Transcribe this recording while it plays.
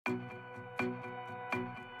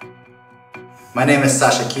My name is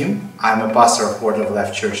Sasha Kim. I'm a pastor of Word of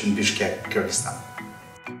Life Church in Bishkek, Kyrgyzstan.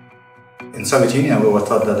 In Soviet Union, we were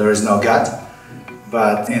taught that there is no God.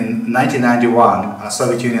 But in 1991, the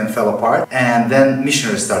Soviet Union fell apart, and then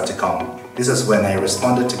missionaries started to come. This is when I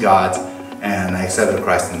responded to God and I accepted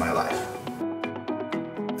Christ in my life.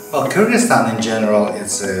 Well, Kyrgyzstan in general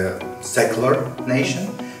is a secular nation,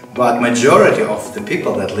 but majority of the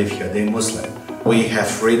people that live here, they're Muslim. We have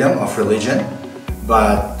freedom of religion,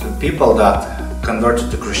 but the people that converted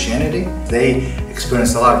to Christianity, they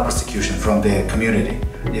experience a lot of persecution from their community.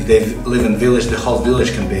 If they live in village, the whole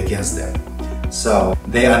village can be against them. So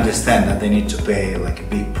they understand that they need to pay like a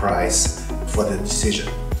big price for the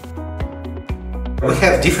decision. We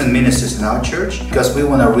have different ministries in our church because we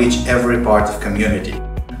want to reach every part of community.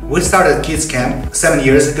 We started kids camp 7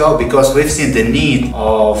 years ago because we've seen the need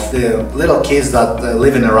of the little kids that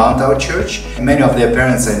living around our church. Many of their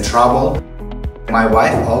parents are in trouble. My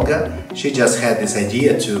wife, Olga, she just had this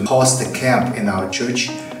idea to host a camp in our church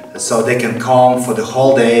so they can come for the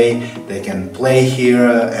whole day, they can play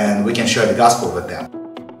here, and we can share the gospel with them.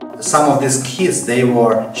 Some of these kids, they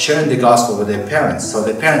were sharing the gospel with their parents, so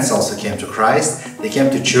their parents also came to Christ. They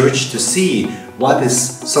came to church to see what is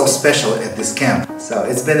so special at this camp. So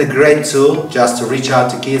it's been a great tool just to reach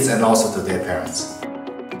out to kids and also to their parents.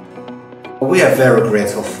 We are very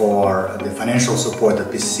grateful for the financial support that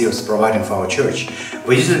PCC is providing for our church.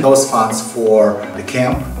 We're using those funds for the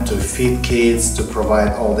camp, to feed kids, to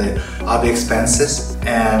provide all the other expenses.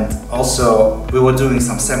 And also we were doing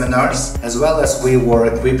some seminars, as well as we were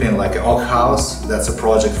equipping like an Oak House. That's a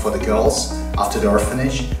project for the girls after the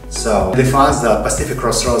orphanage. So the funds that Pacific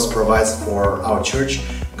Crossroads provides for our church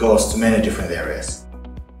goes to many different areas.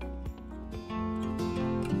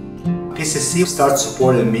 PCC started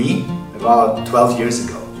supporting me about 12 years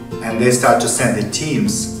ago, and they start to send the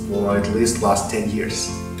teams for at least last 10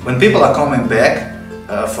 years. When people are coming back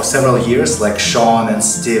for several years, like Sean and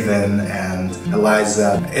Steven and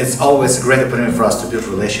Eliza, it's always a great opportunity for us to build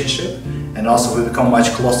relationship, and also we become much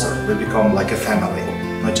closer. We become like a family,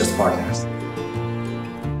 not just partners.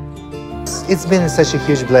 It's been such a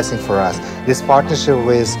huge blessing for us, this partnership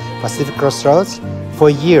with Pacific Crossroads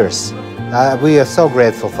for years. We are so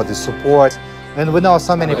grateful for the support. And we know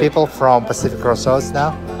so many people from Pacific Crossroads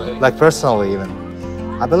now, like personally even.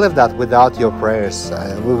 I believe that without your prayers,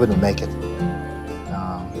 we wouldn't make it.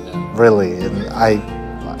 Really, and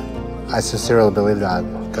I sincerely believe that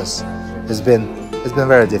because it's been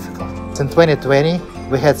very difficult. In 2020,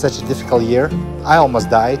 we had such a difficult year. I almost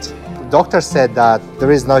died. The doctor said that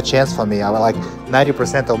there is no chance for me. Like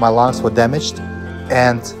 90% of my lungs were damaged,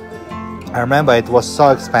 and I remember it was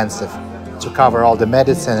so expensive to cover all the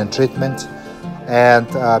medicine and treatment. And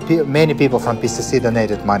many people from PCC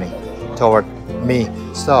donated money toward me.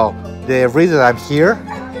 So the reason I'm here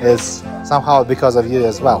is somehow because of you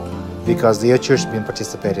as well, because your church has been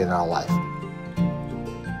participating in our life.